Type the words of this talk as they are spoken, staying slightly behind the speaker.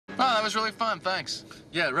Oh, that was really fun, thanks.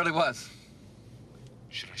 Yeah, it really was.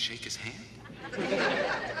 Should I shake his hand?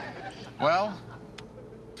 Well,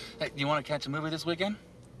 hey, you want to catch a movie this weekend?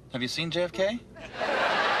 Have you seen JFK?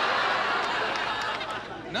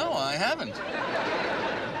 No, I haven't.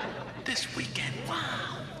 This weekend?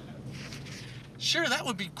 Wow. Sure, that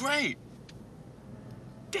would be great.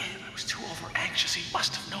 Damn, I was too over anxious. He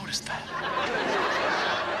must have noticed that.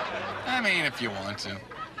 I mean, if you want to.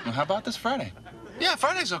 Well, how about this Friday? Yeah,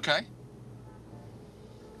 Friday's okay.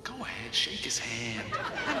 Go ahead, shake his hand.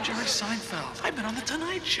 I'm Jerry Seinfeld. I've been on The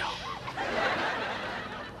Tonight Show.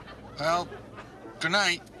 Well, good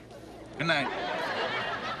night. Good night.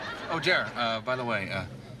 Oh, Jer, by the way,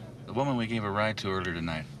 the woman we gave a ride to earlier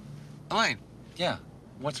tonight. Elaine. Yeah,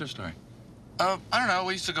 what's her story? I don't know.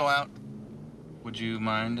 We used to go out. Would you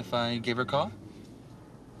mind if I gave her a call?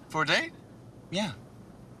 For a date? Yeah.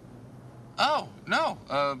 Oh, no.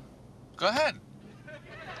 Go ahead.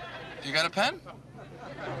 You got a pen?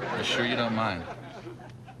 You sure you don't mind?